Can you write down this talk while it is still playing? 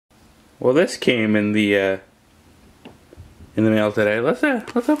Well, this came in the mail today. Let's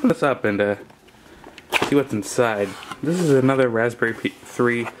open this up and see what's inside. This is another Raspberry Pi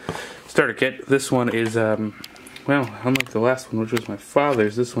 3 starter kit. This one is well, unlike the last one, which was my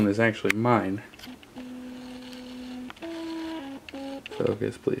father's, this one is actually mine.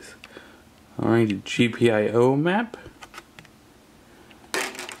 Focus, please. Alright, GPIO map.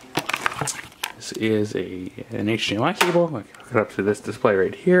 This is an HDMI cable. I can hook it up to this display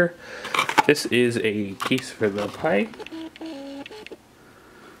right here. This is a case for the Pi.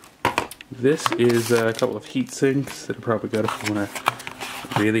 This is a couple of heat sinks that are probably good if you want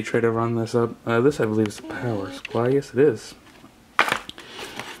to really try to run this up. This, I believe, is a power supply. Yes, it is.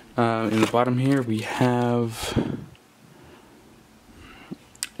 In the bottom here, we have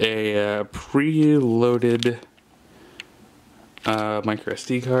a preloaded micro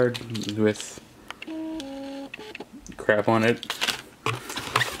SD card with crap on it.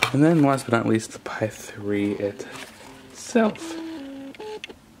 And then last but not least, the Pi 3 itself.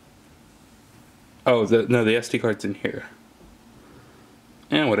 Oh, no, the SD card's in here.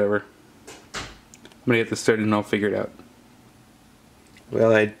 And whatever. I'm gonna get this started and I'll figure it out.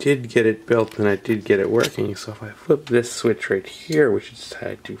 Well, I did get it built and I did get it working, so if I flip this switch right here, which it's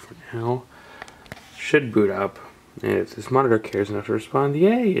tied to for now, it should boot up. And if this monitor cares enough to respond,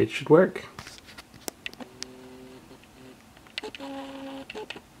 yay, it should work.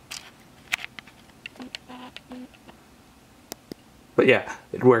 But yeah,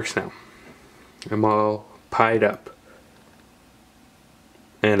 it works now. I'm all pied up.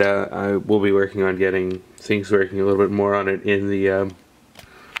 And I will be working on getting things working a little bit more on it in the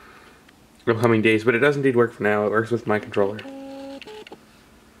upcoming days, but it does indeed work for now. It works with my controller.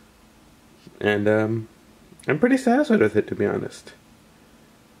 And I'm pretty satisfied with it, to be honest.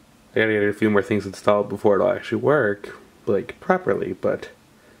 I gotta get a few more things installed before it'll actually work, like, properly, but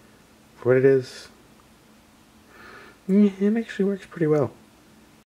for what it is, it actually works pretty well.